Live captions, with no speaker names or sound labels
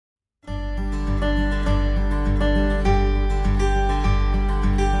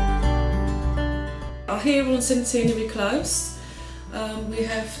here on Centenary Close, we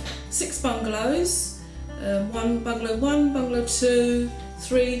have 6 bungalows, bungalow 1, bungalow 2,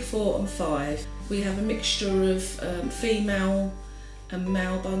 3, 4 and 5. We have a mixture of female and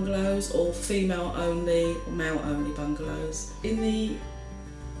male bungalows, or female only or male only bungalows. In the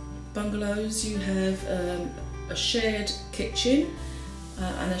bungalows you have a shared kitchen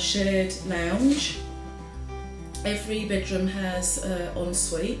and a shared lounge. Every bedroom has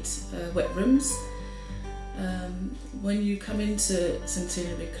ensuite wet rooms. When you come into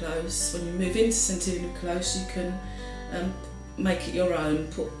Centenary Close, when you move into Centenary Close, you can make it your own,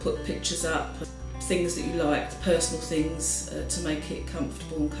 put pictures up, things that you like, personal things to make it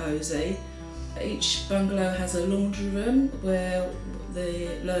comfortable and cosy. Each bungalow has a laundry room where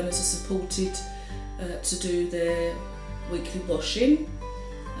the learners are supported to do their weekly washing.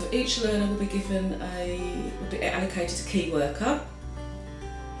 Each learner will be allocated a key worker.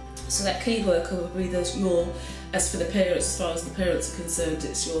 So that key worker will be as for the parents, as far as the parents are concerned,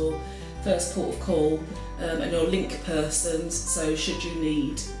 it's your first port of call and your link persons. So should you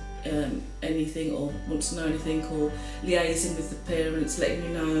need anything or want to know anything, or liaising with the parents, letting you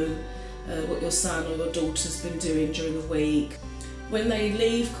know what your son or your daughter's been doing during the week. When they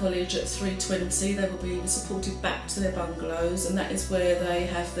leave college at 3:20, they will be supported back to their bungalows, and that is where they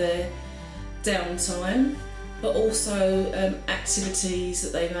have their downtime, but also activities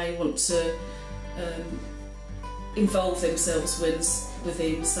that they may want to involve themselves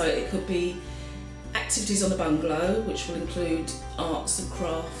within. So it could be activities on the bungalow, which will include arts and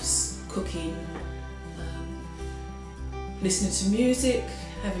crafts, cooking, listening to music,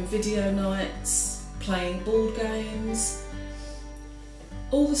 having video nights, playing board games.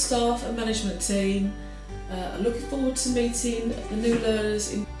 All the staff and management team are looking forward to meeting the new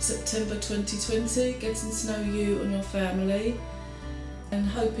learners in September 2020, getting to know you and your family, and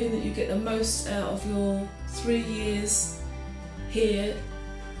hoping that you get the most out of your 3 years here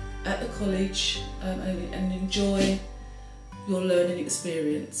at the college and enjoy your learning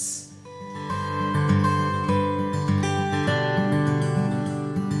experience.